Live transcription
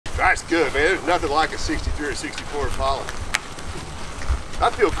That's good, man. There's nothing like a 63 or 64 Impala. I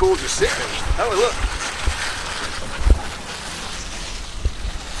feel cool just sitting in it. Hell, look.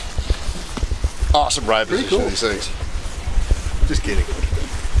 Awesome ride position of these things. Just kidding.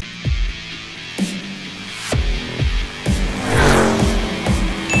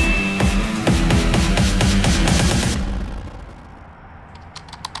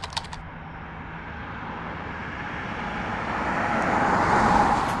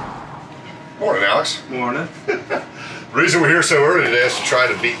 Morning, Alex. Morning. The reason we're here so early today is to try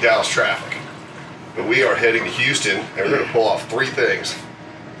to beat Dallas traffic. But we are heading to Houston, and we're going to pull off three things.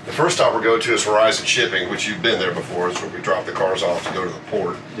 The first stop we're going to is Horizon Shipping, which you've been there before. It's where we drop the cars off to go to the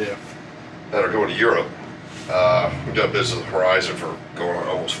port. Yeah. That are going to Europe. We've done business with Horizon for going on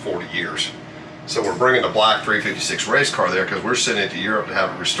almost 40 years. So we're bringing the black 356 race car there because we're sending it to Europe to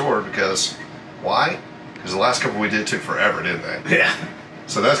have it restored. Because, why? Because the last couple we did took forever, didn't they? Yeah.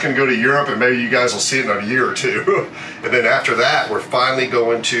 So that's going to go to Europe, and maybe you guys will see it in a year or two. And then after that, we're finally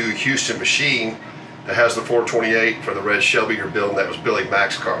going to Houston Machine that has the 428 for the red Chevy you're building. That was Billy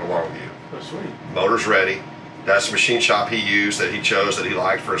Mack's car along with you. Oh, sweet. Motor's ready. That's the machine shop he used, that he chose, that he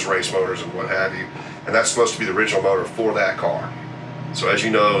liked for his race motors and what have you. And that's supposed to be the original motor for that car. So as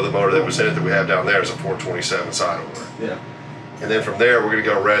you know, the motor that was in it that we have down there is a 427 side over. Yeah. And then from there, we're going to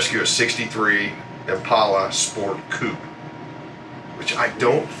go rescue a 63 Impala Sport Coupe, which I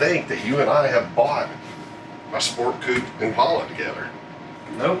don't think that you and I have bought a Sport Coupe Impala together.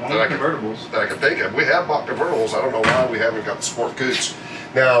 Nope, only convertibles. That I can think of. We have bought convertibles. I don't know why we haven't got the Sport Coupes.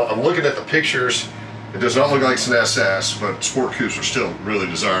 Now, I'm looking at the pictures. It does not look like it's an SS, but Sport Coupes are still really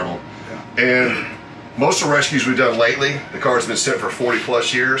desirable. Yeah. And most of the rescues we've done lately, the car's been sent for 40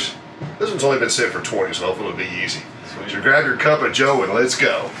 plus years. This one's only been sent for 20, so hopefully it'll be easy. Sweet. So grab your cup of Joe and let's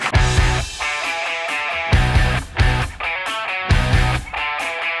go.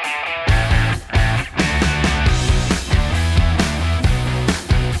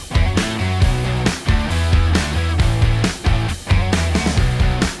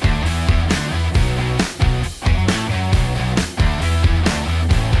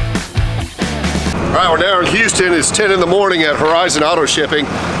 All right, we're now in Houston. It's 10 in the morning at Horizon Auto Shipping.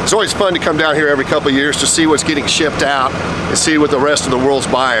 It's always fun to come down here every couple of years to see what's getting shipped out and see what the rest of the world's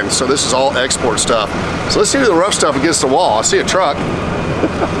buying. So this is all export stuff. So let's see the rough stuff against the wall. I see a truck. See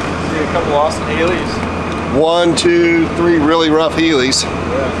a couple Austin Healey's. 1, 2, 3 really rough Healey's.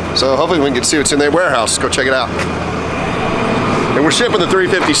 Yeah. So hopefully we can get to see what's in their warehouse. Let's go check it out. And we're shipping the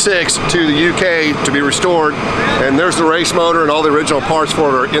 356 to the UK to be restored. And there's the race motor and all the original parts for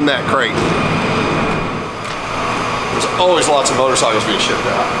it are in that crate. There's always lots of motorcycles being shipped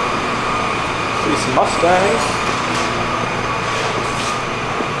out. See some Mustangs.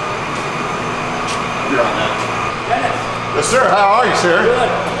 You're on that. Yes, sir. How are you, sir? Good.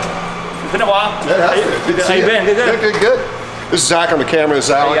 It's been a while. Yeah, it has been. Good to see you. How you been? Good. This is Zach on the camera. This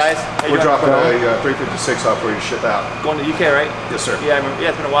is Alex. Hey guys. We're dropping a 356 off for you to ship out. Going to the UK, right? Yes, sir. Yeah, I remember. Yeah,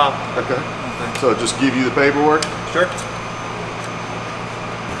 it's been a while. Okay. So just give you the paperwork. Sure.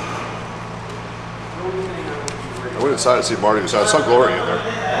 I went inside to see if Marty was out. I saw Glory in there.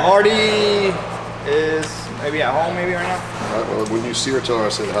 Marty is maybe at home, maybe right now. All right, well, when you see her, tell her I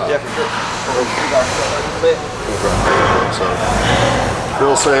said hi. Yeah, for sure. So,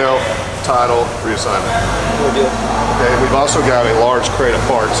 bill sale, title, reassignment. Good deal. Okay, and we've also got a large crate of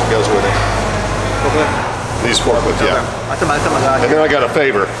parts that goes with it. Okay. These forklifts, yeah. And then I got a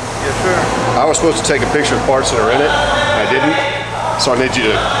favor. Yes, sir. I was supposed to take a picture of parts that are in it. I didn't. So I need you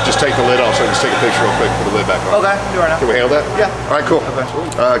to just take the lid off so I can just take a picture real quick and put the lid back on. Okay, do it right now. Can we handle that? Yeah. All right, cool.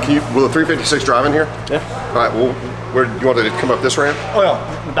 Okay. Will the 356 drive in here? Yeah. All right, well, where you want it to come up this ramp? Oh yeah,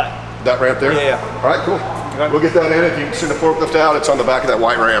 the back. That ramp there? Yeah. All right, cool. Okay. We'll get that in. If you can send the forklift out, it's on the back of that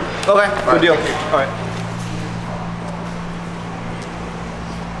white ram. Okay, good deal. All right.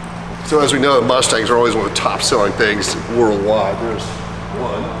 So as we know, Mustangs are always one of the top selling things worldwide. There's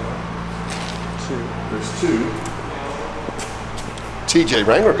one, two, there's two. TJ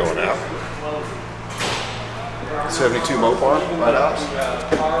Wrangler going out. 72 Mopar, right out.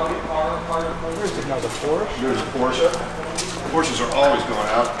 There's another Porsche. There's a Porsche. Porsches are always going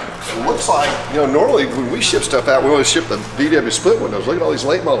out. It looks like, you know, normally when we ship stuff out, we always ship the VW split windows. Look at all these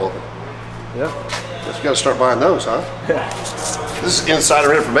late model. Yeah. Guess we got to start buying those, huh? Yeah. This is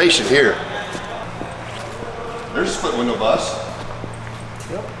insider information here. There's a split window bus.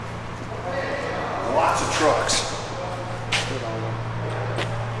 Yep. Lots of trucks.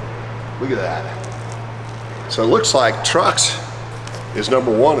 Look at that. So it looks like trucks is number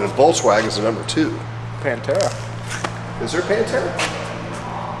one and Volkswagen is number two. Pantera. Is there Pantera?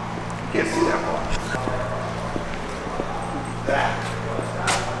 Can't see that far. That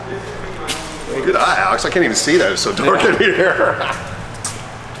is Good eye, Alex. I can't even see that. It's so dark in here.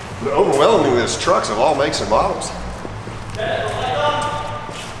 Overwhelmingly, there's trucks of all makes and models.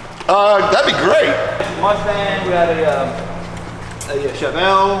 That'd be great. Mustang, we had a Chevy,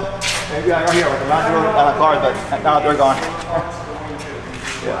 maybe right here with the Wrangler on the cars, but now they're gone.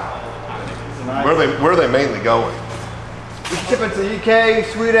 Yeah. Where are they mainly going? We ship it to the UK,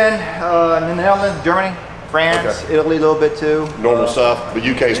 Sweden, the Netherlands, Germany, France, Italy a little bit too. Normal stuff, but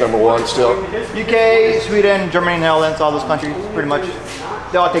UK's #1 still. UK, Sweden, Germany, Netherlands, all those countries, pretty much.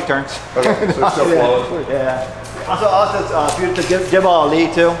 They all take turns. Okay, so it's still flowing. Yeah. Also to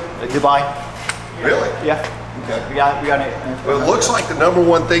Dubai too, Dubai. Really? Yeah. Okay. We got it. Well, it looks like the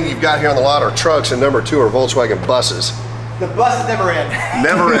 #1 thing you've got here on the lot are trucks, and #2 are Volkswagen buses. The bus is never in.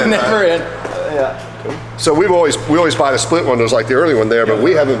 Never in. Never in. Yeah. So we always buy the split windows like the early one there, but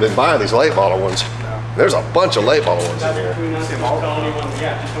we haven't been buying these late model ones. There's a bunch of late model ones in here.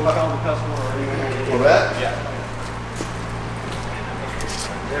 Yeah, just don't tell the customer or anything. For that? Yeah.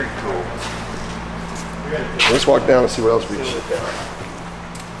 Very cool. Let's walk down and see what else we can ship down.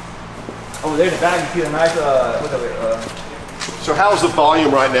 Oh, there's the bag. You see the nice. So how's the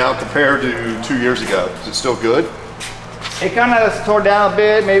volume right now compared to 2 years ago? Is it still good? It kind of slowed down a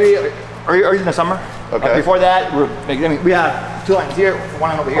bit, maybe early in the summer. Okay. Before that, we had 2 lines here,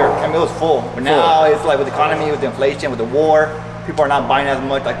 1 line over here. I mean, it was full. But now it's like with the economy, with the inflation, with the war, people are not buying as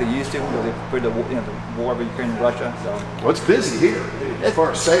much like they used to for the war with Ukraine and Russia. So. Well, it's busy here as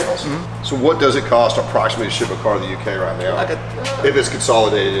far as sales. So what does it cost approximately to ship a car to the UK right now? If it's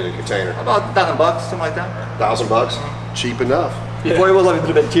consolidated in a container? About $1,000, something like that. $1,000? Cheap enough. Before it was a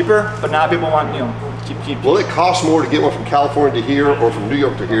little bit cheaper, but now people want, cheap. Will it cost more to get one from California to here or from New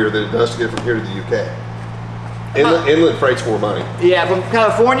York to here than it does to get from here to the UK? Inland freight's more money. Yeah, from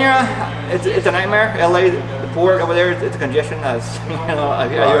California, it's a nightmare. LA, the port over there, it's a congestion. As I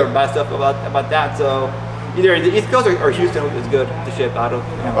hear bad stuff about that. So either the East Coast or Houston is good to ship out of.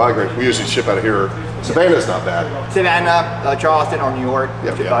 I agree. We usually ship out of here. Savannah's not bad. Savannah, Charleston, or New York.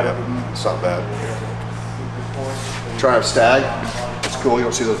 Yep. It's not bad. Triumph Stag. It's cool. You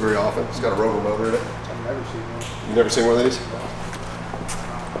don't see those very often. It's got a rotor motor in it. I've never seen one. You've never seen one of these?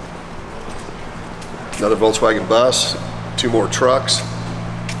 Another Volkswagen bus. 2 more trucks.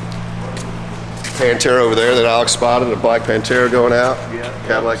 Pantera over there that Alex spotted. A black Pantera going out. Yeah.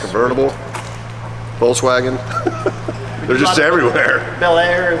 Cadillac convertible. Volkswagen. They're just everywhere. Bel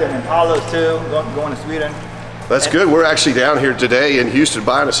Airs and Impalas too. Going to Sweden. That's good. We're actually down here today in Houston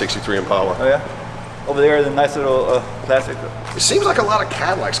buying a '63 Impala. Oh yeah. Over there is a nice little classic. It seems like a lot of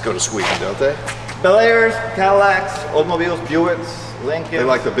Cadillacs go to Sweden, don't they? Bel Airs, Cadillacs, Oldsmobiles, Buicks, Lincoln. They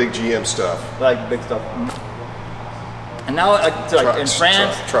like the big GM stuff. Like big stuff. And now, in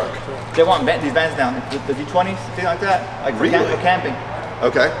France, truck. they want these vans down, the D20s, things like that, like for camping.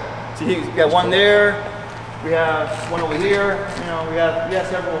 Okay. So you got one there. We have one over here. We have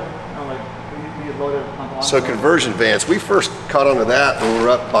several. We get loaded on. So conversion vans. We first caught onto that when we were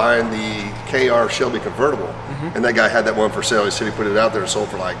up buying the KR Shelby convertible, and that guy had that one for sale. He said he put it out there and sold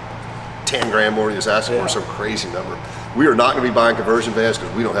for like 10 grand more than he was asking for, some crazy number. We are not going to be buying conversion vans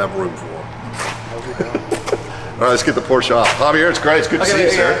because we don't have room for them. All right, let's get the Porsche off. Javier, it's great. It's good to see you,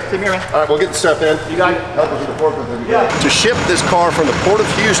 sir. See me, man. All right, we'll get the stuff in. You got it. Help us with the forklift. Yeah. To ship this car from the port of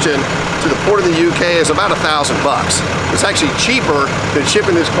Houston to the port of the UK is about $1,000. It's actually cheaper than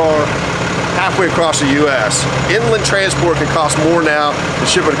shipping this car halfway across the US. Inland transport can cost more now than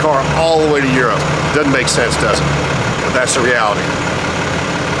shipping a car all the way to Europe. Doesn't make sense, does it? But that's the reality.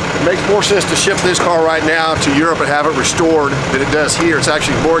 It makes more sense to ship this car right now to Europe and have it restored than it does here. It's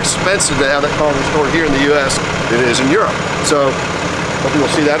actually more expensive to have that car restored here in the US than it is in Europe. So hopefully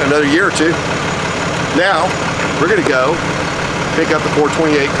we'll see that in another year or two. Now, we're gonna go pick up the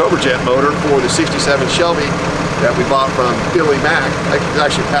 428 Cobra Jet motor for the '67 Shelby that we bought from Billy Mack.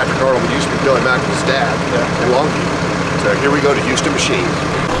 Actually, Patrick Arnold used to be Billy Mack with his dad in Longview. So here we go to Houston Machines.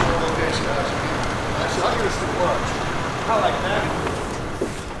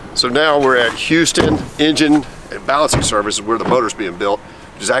 So now we're at Houston Engine and Balancing Services where the motor's being built,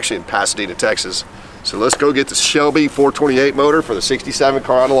 which is actually in Pasadena, Texas. So let's go get the Shelby 428 motor for the '67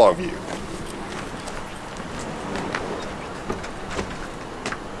 car out of Longview.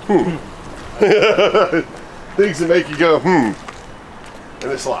 Things that make you go, and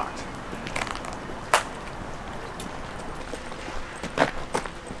it's locked.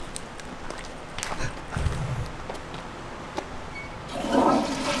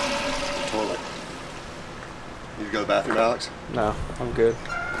 Need to go to the bathroom, Alex? No, I'm good.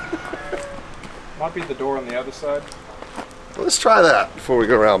 Might be the door on the other side. Well, let's try that before we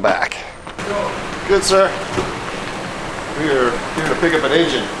go around back. Good, sir. We are here to pick up an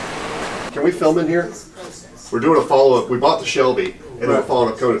engine Can we film in here? We're doing a follow-up. We bought the Shelby, and then we're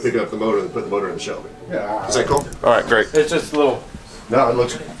following up code and picking up the motor and put the motor in the Shelby. Yeah. Is that cool? All right, great. It's just a little. No, it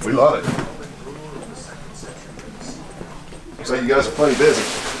looks, we love it. So you guys are plenty busy.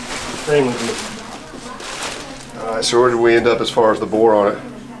 Extremely good. All right, so where did we end up as far as the bore on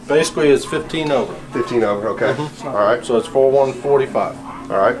it? Basically, it's 15 over. 15 over, okay. All right, So it's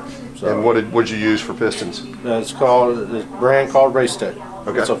 4145. all right. So- And what'd you use for pistons? It's called a brand called Race Tech.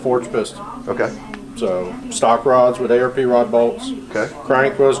 Okay. It's a forged piston. Okay, So stock rods with ARP rod bolts. okay,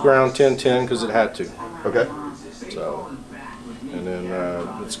 Crank was ground 1010 because it had to. okay. So, and then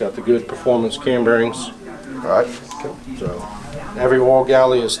it's got the good performance cam bearings. All right, So every oil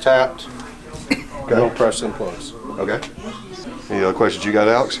galley is tapped. No okay, press in place. okay. Any other questions you got,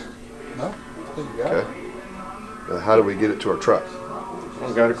 Alex? No, you got Okay. How do we get it to our truck?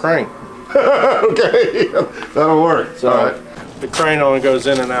 I got a crane. Okay, that'll work. So All right. the crane only goes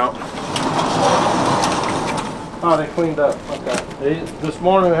in and out. Oh, they cleaned up. Okay. This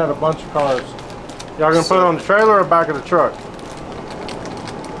morning they had a bunch of cars. Y'all gonna put it on the trailer or back of the truck?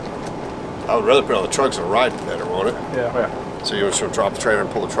 I would rather put it on the trucks and ride better, won't it? Yeah. So you want to drop the trailer and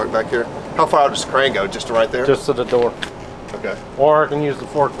pull the truck back here? How far out does the crane go? Just to right there? Just to the door. Okay. Or I can use the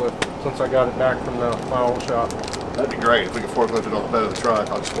forklift since I got it back from my old shop. That'd be great. If we could forklift it on the bed of the truck,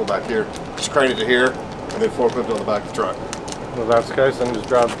 I'll just pull back here. Just crane it to here, and then forklift it on the back of the truck. If that's the case, then just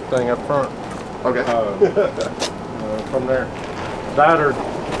drive the thing up front. Okay. From there. That or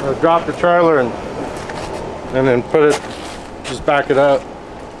drop the trailer and then put it, just back it up.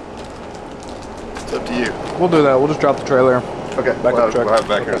 It's up to you. We'll do that. We'll just drop the trailer. Okay. Back we'll of the truck. We'll have it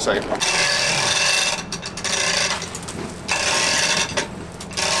back here in a second.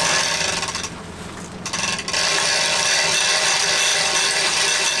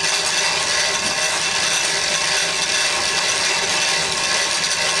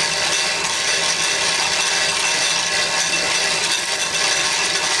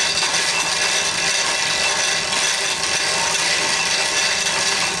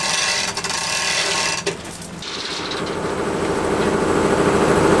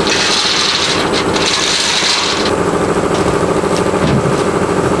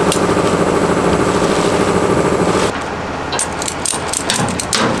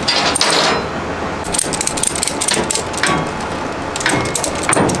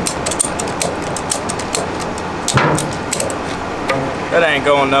 That ain't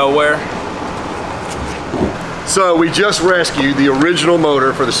going nowhere. So we just rescued the original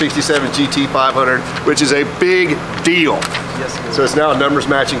motor for the 67 GT 500, which is a big deal. Yes, it is. So it's now a numbers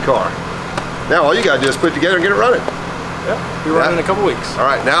matching car. Now all you gotta do is put it together and get it running. Yeah, be running in a couple weeks. All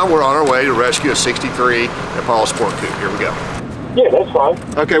right, now we're on our way to rescue a 63 Impala Sport Coupe. Here we go. Yeah, that's fine.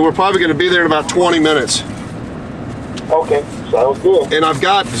 Okay, we're probably gonna be there in about 20 minutes. Okay, sounds good. And I've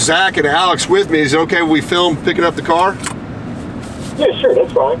got Zach and Alex with me. Is it okay if we film picking up the car? Yeah, sure,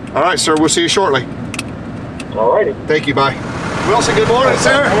 that's fine. All right, sir, we'll see you shortly. Alrighty. Thank you, bye. Wilson, good morning,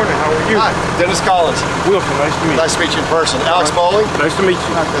 sir. Good morning, how are you? Hi, Dennis Collins. Wilson, nice to meet you. Nice to meet you in person. Alex Bowling, Nice to meet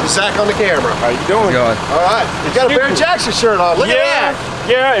you. and Zach on the camera. How you doing? All right, you got a Barry Jackson shirt on. Look at that.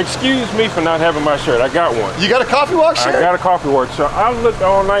 Yeah, excuse me for not having my shirt. I got one. You got a coffee walk shirt? I got a coffee work shirt. I looked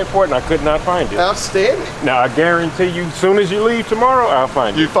all night for it and I could not find it. Outstanding. Now I guarantee you, as soon as you leave tomorrow, I'll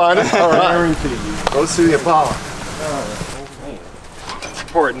find You it. find it? All I right. guarantee you. Go see the Impala.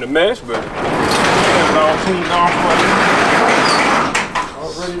 Pardon the mess, but I got it all cleaned off.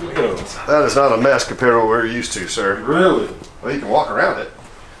 All ready to go. That is not a mess compared to what we're used to, sir. Really? Well, you can walk around it.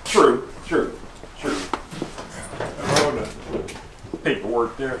 True. All the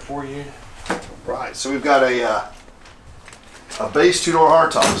paperwork there for you. Right, so we've got a base two-door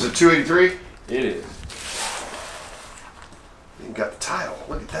hardtop. Is it 283? It is. You got the title.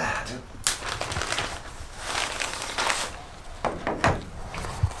 Look at that.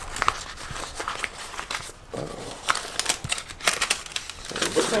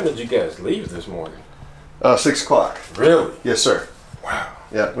 What time did you guys leave this morning? 6 o'clock. Really? Yes, sir. Wow.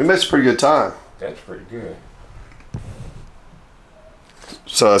 Yeah, we made some pretty good time. That's pretty good.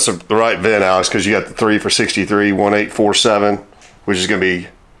 So that's the right VIN, Alex, because you got the 3 for 63, 1847, which is going to be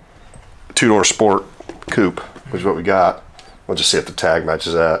a two-door sport coupe, which is what we got. We'll just see if the tag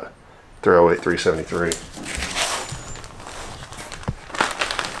matches that. 308, 373.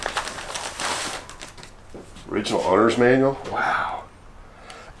 Original owner's manual. Wow.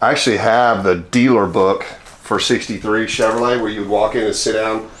 I actually have the dealer book for 63 Chevrolet where you would walk in and sit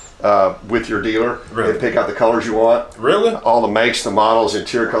down with your dealer Really? and pick out the colors you want. Really? All the makes, the models,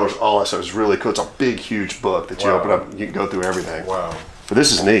 interior colors, all that stuff is really cool. It's a big, huge book that you Wow. open up and you can go through everything. Wow. But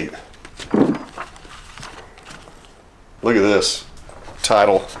this is neat. Look at this.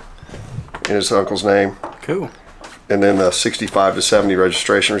 Title. in his uncle's name. Cool. And then the 65 to 70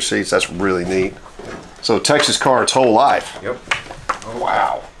 registration receipts. That's really neat. So Texas car its whole life. Yep. Oh,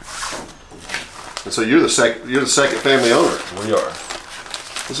 wow. And so you're the second family owner. We are.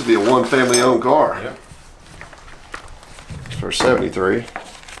 This would be a one family owned car. Yep. For 73.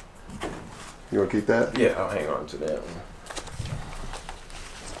 You want to keep that? Yeah, I'll hang on to that one.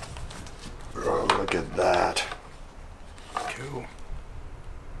 Oh, look at that. Cool.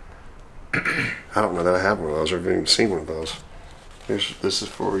 I don't know that I have one of those or I've even seen one of those. This is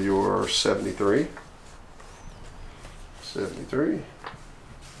for your 73. 73.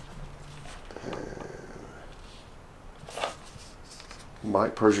 And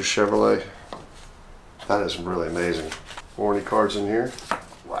Mike Persia Chevrolet. That is really amazing. Warranty cards in here.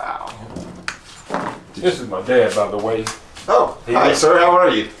 Wow. This is my dad, by the way. Oh, hi sir, how are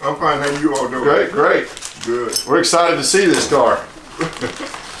you? I'm fine. How you all doing? Great, great. Good. We're excited to see this car.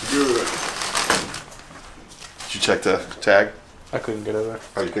 Good. Did you check the tag? I couldn't get over.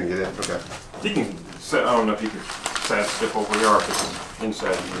 Oh, you couldn't get in? Okay. You can set, I don't know if you can set step over here or if it's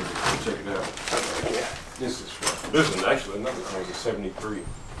inside of you. Check it out. This is actually another car, it's a 73.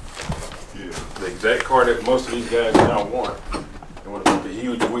 Yeah. The exact car that most of these guys now want. They want to put the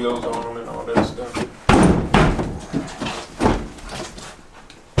huge wheels on them and all that stuff.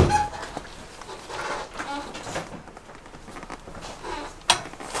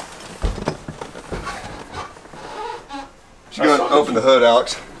 You go ahead and open the hood,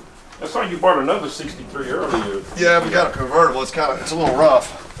 Alex. I saw you bought another 63 earlier. Yeah, we got a convertible. It's a little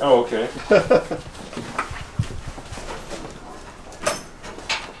rough. Oh, okay.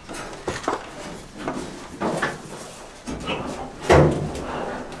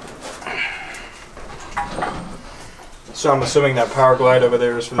 So I'm assuming that power glide over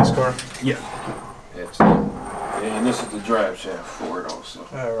there is for this car? Yeah. That's it. And this is the drive shaft for it also.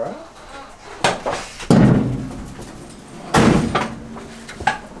 All right.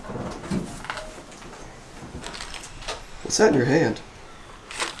 What's that in your hand?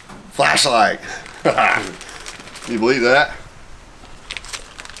 Flashlight. Can you believe that?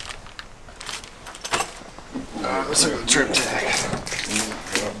 Let's look at the trim tag.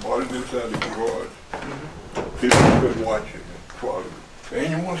 I bought it inside the garage. People couldn't watch it. Quality.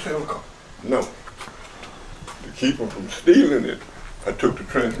 And you want to sell a car? No. To keep them from stealing it, I took the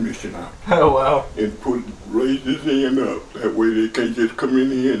transmission out Oh, wow. and raised this end up. That way they can't just come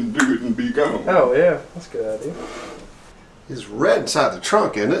in here and do it and be gone. Oh, yeah. That's a good idea. It's red inside the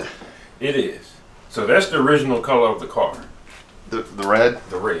trunk, isn't it? It is. So that's the original color of the car. The red?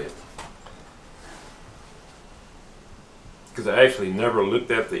 The red. Because I actually never looked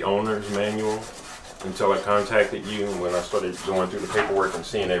at the owner's manual until I contacted you, and when I started going through the paperwork and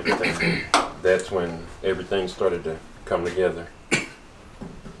seeing everything, that's when everything started to come together.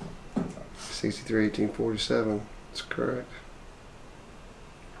 63, 1847. That's correct.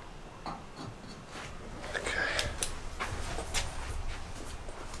 Okay.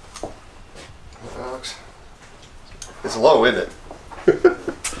 Alex. It's low, isn't it?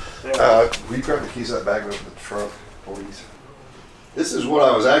 Will you grab the keys out of the bag and open the trunk, please? This is what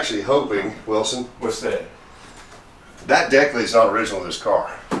I was actually hoping, Wilson. What's that? That deck lade's not original to this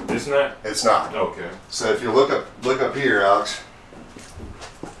car. It's not? It's not. Okay. So if you look up here, Alex.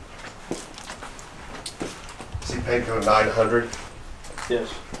 See paint code 900?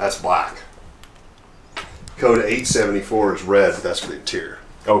 Yes. That's black. Code 874 is red, but that's for the interior.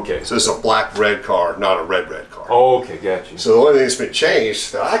 Okay. So it's a black red car, not a red car. Oh, okay, got you. So the only thing that's been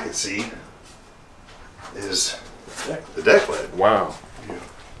changed that I can see is the deck lid. Wow.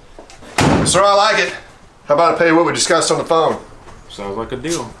 Sir, I like it. How about I pay you what we discussed on the phone? Sounds like a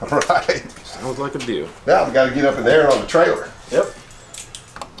deal. Right. Sounds like a deal. Now we got to get up in there and on the trailer. Yep.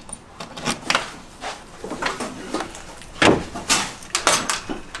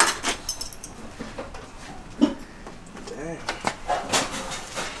 Dang.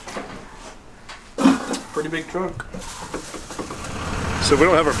 Pretty big trunk. So we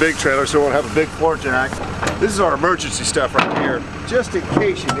don't have our big trailer, so we won't have a big floor jack. This is our emergency stuff right here, just in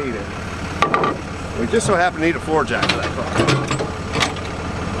case you need it. We just so happen to need a floor jack for that car.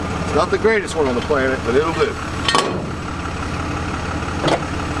 It's not the greatest one on the planet, but it'll do.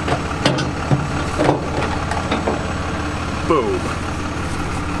 Boom.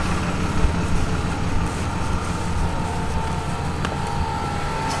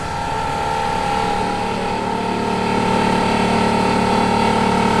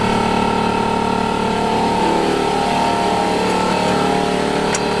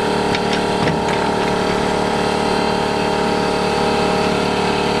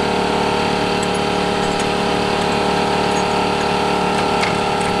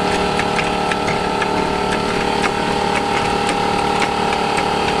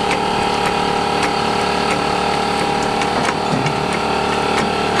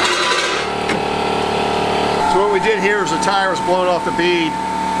 there was a tire was blown off the bead.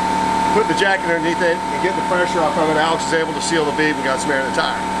 Putting the jacket underneath it and getting the pressure off of it, Alex was able to seal the bead and got some air in the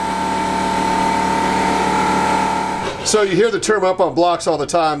tire. So you hear the term up on blocks all the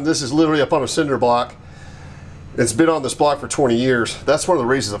time. This is literally up on a cinder block. It's been on this block for 20 years. That's one of the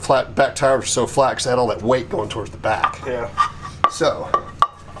reasons the flat back tires are so flat, because they had all that weight going towards the back. Yeah. So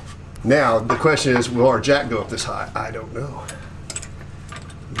now the question is, will our jack go up this high? I don't know.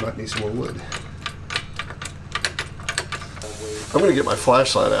 We might need some more wood. I'm gonna get my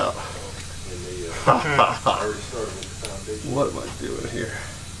flashlight out. What am I doing here?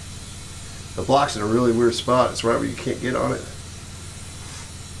 The block's in a really weird spot. It's right where you can't get on it.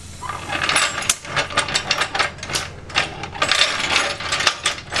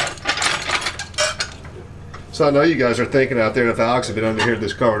 So I know you guys are thinking out there, if Alex had been under here,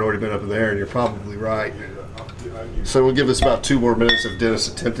 this car had already been up in the air, and you're probably right. So we'll give this about 2 more minutes of Dennis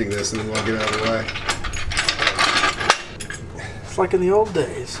attempting this, and then we'll get out of the way. It's like in the old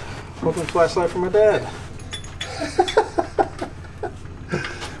days. Open flashlight for my dad.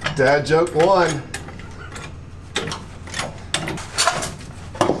 Dad joke 1.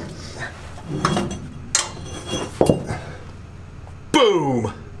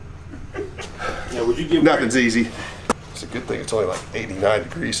 Boom! Now, would you give Nothing's easy. It's a good thing it's only like 89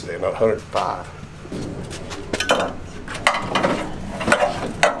 degrees today, not 105.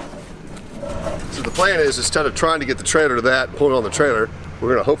 So the plan is, instead of trying to get the trailer to that and pull it on the trailer, we're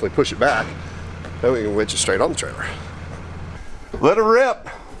going to hopefully push it back. Then we can winch it straight on the trailer. Let it rip.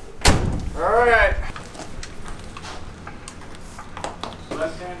 All right.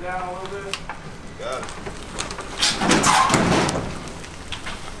 Left hand down a little bit. Got it.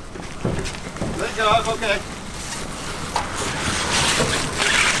 Let go, it's okay.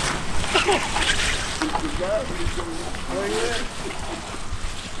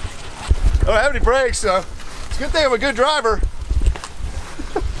 I don't have any brakes, so it's a good thing I'm a good driver.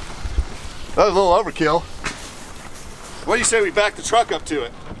 That was a little overkill. What do you say we back the truck up to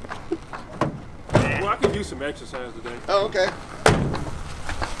it? Well, I can do some exercise today. Oh, okay.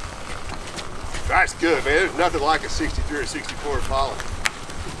 That's good, man. There's nothing like a 63 or 64 Impala.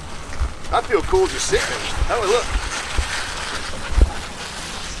 I feel cool just sitting there. How do I look?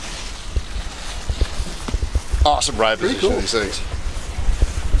 Awesome ride position, cool. These things.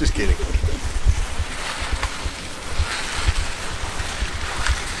 Just kidding.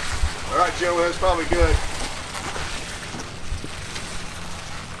 All right, Joe, that's probably good.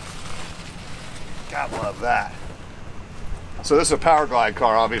 God, love that. So this is a power glide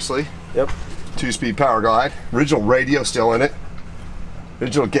car, obviously. Yep. 2-speed power glide. Original radio still in it.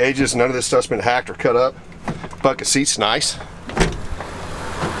 Original gauges. None of this stuff's been hacked or cut up. Bucket seats, nice.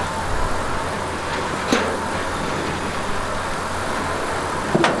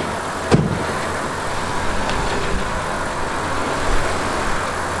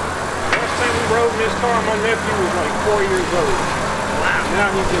 This car, my nephew was like 4 years old. Wow. Now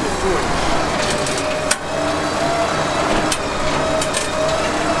he's in his 20s.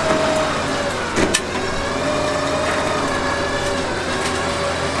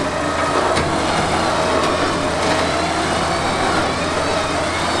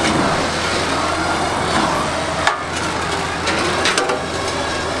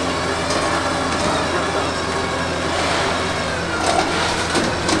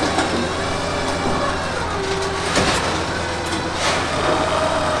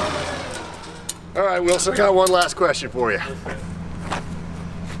 All right, Wilson, I got one last question for you.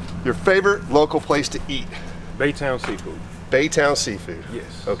 Your favorite local place to eat? Baytown Seafood. Baytown Seafood.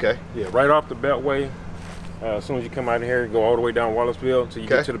 Yes. Okay. Yeah, right off the Beltway. As soon as you come out of here, go all the way down Wallaceville until you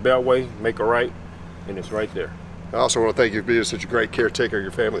get to the Beltway, make a right, and it's right there. I also want to thank you for being such a great caretaker of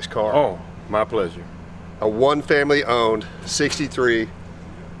your family's car. Oh, my pleasure. A one family owned 63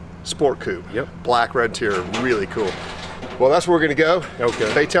 Sport Coupe. Yep. Black red interior, really cool. Well, that's where we're gonna go. Okay.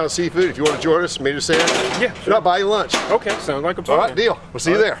 Baytown Seafood. If you want to join us, meet us there. Yeah, sure. I'll buy you lunch. Okay, sounds like a plan. All right, deal. We'll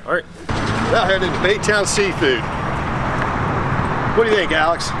see you there. All right. Now heading to Baytown Seafood. What do you think,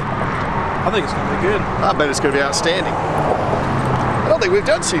 Alex? I think it's gonna be good. I bet it's gonna be outstanding. I don't think we've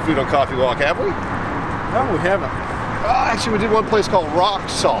done seafood on Coffee Walk, have we? No, we haven't. Actually, we did one place called Rock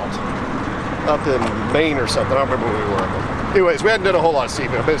Salt up in Maine or something. I don't remember where we were. Anyways, we hadn't done a whole lot of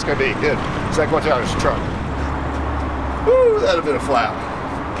seafood. I bet it's gonna be good. It's like what's out of this truck. Woo, that'd have been a flap.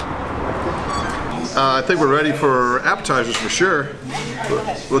 I think we're ready for appetizers for sure.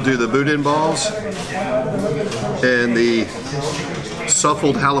 We'll do the boudin balls and the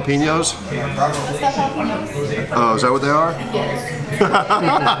suffled jalapenos. Oh, is that what they are?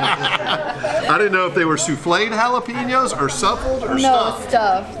 I didn't know if they were souffled jalapenos or suffled or stuffed. No,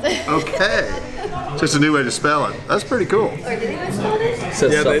 stuffed. Okay. Just a new way to spell it. That's pretty cool. Or did they misspell it?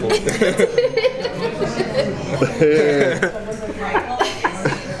 Says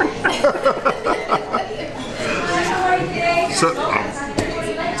So,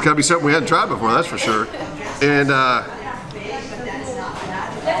 it's gotta be something we hadn't tried before, that's for sure. And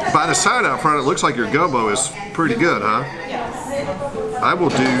by the sign out front, it looks like your gumbo is pretty good, huh? I will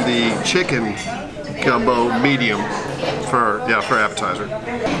do the chicken gumbo medium for appetizer.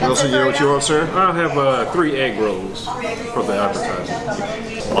 Wilson, you know what you want, sir? I'll have 3 egg rolls for the appetizer.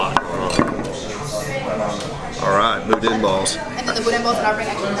 All right, boudin balls. And then the boudin balls that I bring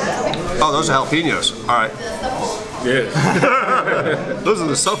extra. Oh, those are jalapenos. All right. Yes. Those are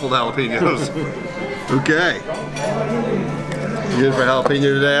the shuffled jalapenos. Okay. You in for jalapeno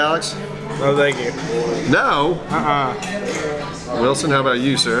today, Alex? No, thank you. No? Wilson, how about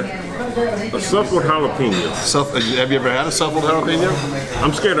you, sir? A shuffled jalapeno. Have you ever had a shuffled jalapeno?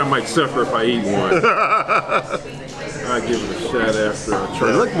 I'm scared I might suffer if I eat one. I'll give it a shot after I try.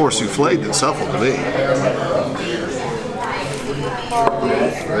 They look more souffled than shuffled to me.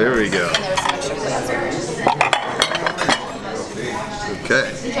 There we go. Okay.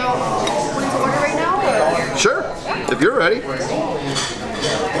 Did y'all want to order right now? Or? Sure, if you're ready. Go ahead.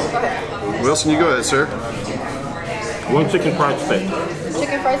 Wilson, you go ahead, sir. 1 chicken fried steak.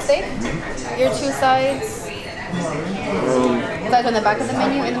 Chicken fried steak. Your 2 sides. Sides on the back of the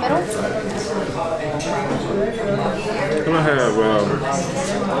menu in the middle. Can I have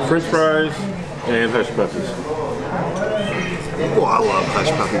French fries and hush puppies? Oh, I love hush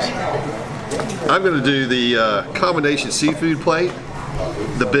puppies. I'm going to do the combination seafood plate,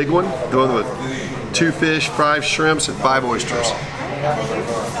 the big one, the one with 2 fish, 5 shrimps, and 5 oysters.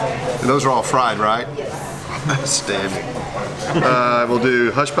 And those are all fried, right? Outstanding. We'll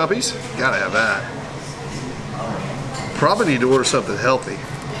do hush puppies. Gotta have that. Probably need to order something healthy.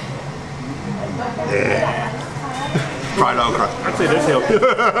 Yeah. Fried okra. I'd say that's healthy.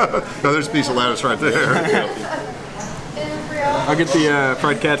 No, there's a piece of lettuce right there. I'll get the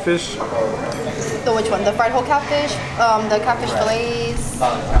fried catfish. The which one? The fried whole catfish? The catfish fillets?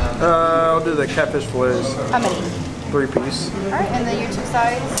 I'll do the catfish fillets. How many? 3 piece. Alright, and then your 2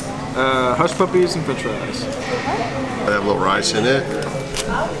 sides? Hush puppies and french fries. I have a little rice in it.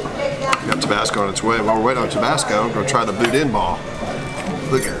 Got Tabasco on its way. While we're waiting on Tabasco, I'm going to try the boudin ball.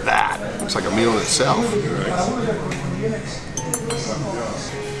 Look at that. Looks like a meal in itself.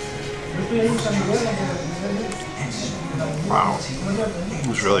 Wow. It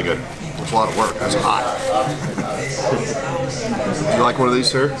was really good. It was a lot of work. That's hot. You like one of these,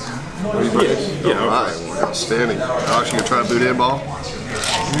 sir? Yes. Yeah. All right. Outstanding. Alex, you going to try a boudin ball?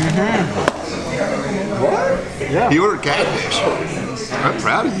 Yeah. He ordered catfish. I'm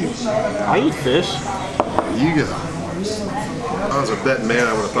proud of you. I eat fish. There you go. If I was a betting man,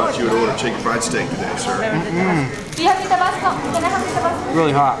 I would have thought you would order chicken fried steak today, sir. Do you have the Tabasco? Can I have the Tabasco?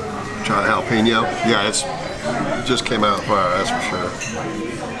 Really hot. Try the jalapeno. Yeah, it just came out of the fire, that's for sure.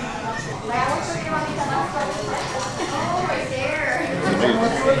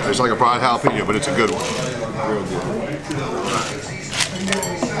 It's like a fried jalapeno, but it's a good one. Real good.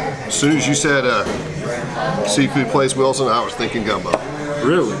 As soon as you said seafood place, Wilson, I was thinking gumbo.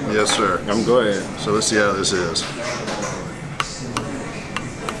 Really? Yes, sir. I'm glad. So let's see how this is.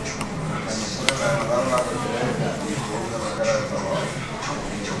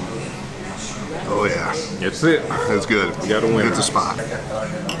 Oh yeah. That's it. It's good. You got a winner. It's a spot.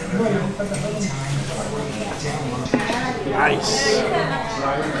 Nice.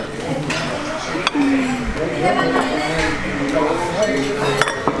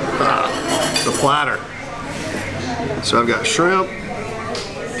 The platter. So I've got shrimp,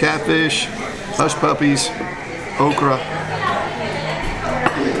 catfish, hush puppies, okra.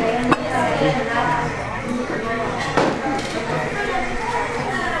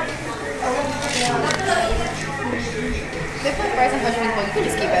 They put fries and hush puppies, but you can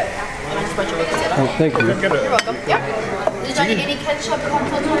just keep it. And I'll just bunch it with it. Oh, thank you. You're welcome. Yeah. Did y'all need any ketchup,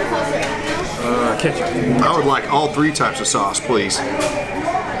 cocktail tomato sauce, or anything else? Ketchup. I would like all 3 types of sauce, please.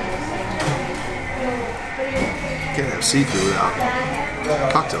 Can't have seafood without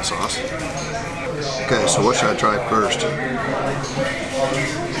cocktail sauce. Okay, so what should I try first?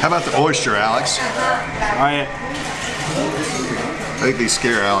 How about the oyster, Alex? I think these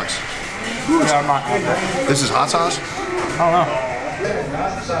scare Alex. Yeah, I'm not. This is hot sauce? I don't know.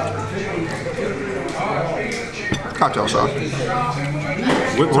 Cocktail sauce.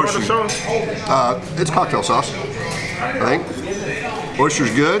 What tartar sauce? It's cocktail sauce, I think.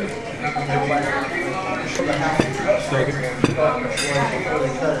 Oyster's good.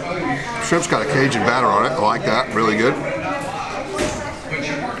 Shrimp's got a Cajun batter on it. I like that. Really good.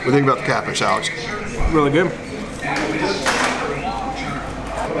 What do you think about the catfish, Alex? Really good.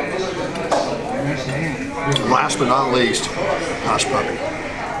 Last but not least, hush puppy.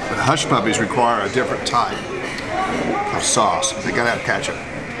 But hush puppies require a different type of sauce. They gotta have ketchup,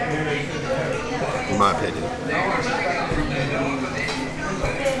 in my opinion.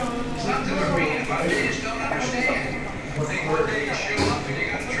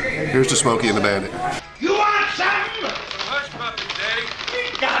 Here's the Smokey and the Bandit. You want something? Hush puppy, Daddy.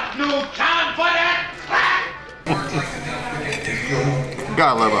 We got no time for that crap.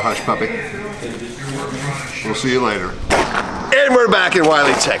 Gotta love a hush puppy. We'll see you later. And we're back in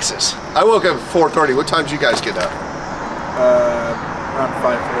Wylie, Texas. I woke up at 4:30. What time did you guys get up? Around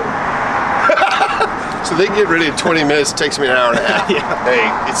 5:40. So they can get ready in 20 minutes. It takes me an hour and a half. Yeah.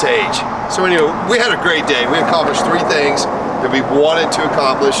 Hey, it's age. So anyway, we had a great day. We accomplished 3 things that we wanted to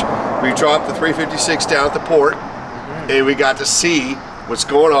accomplish. We dropped the 356 down at the port, and we got to see what's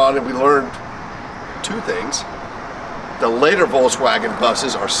going on, and we learned 2 things. The later Volkswagen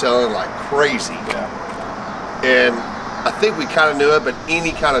buses are selling like crazy. Yeah. And I think we kind of knew it, but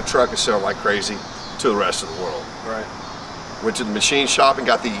any kind of truck is selling like crazy to the rest of the world. Right. Went to the machine shop and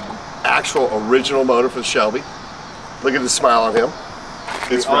got the actual original motor for the Shelby. Look at the smile on him.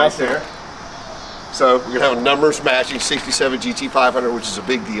 It's right awesome. there. So we're gonna have a numbers matching 67 GT500, which is a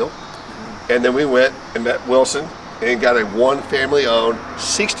big deal. And then we went and met Wilson and got a one family owned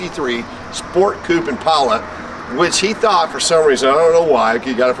 63 Sport Coupe Impala, which he thought for some reason, I don't know why,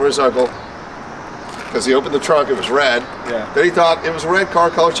 he got it from his uncle, because he opened the trunk, it was red. Yeah. Then he thought it was a red car,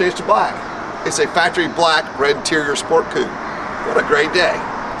 color changed to black. It's a factory black, red interior Sport Coupe. What a great day.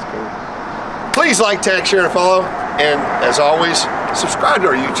 That's cool. Please like, tag, share, and follow. And as always, subscribe to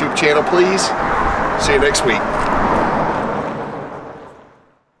our YouTube channel, please. See you next week.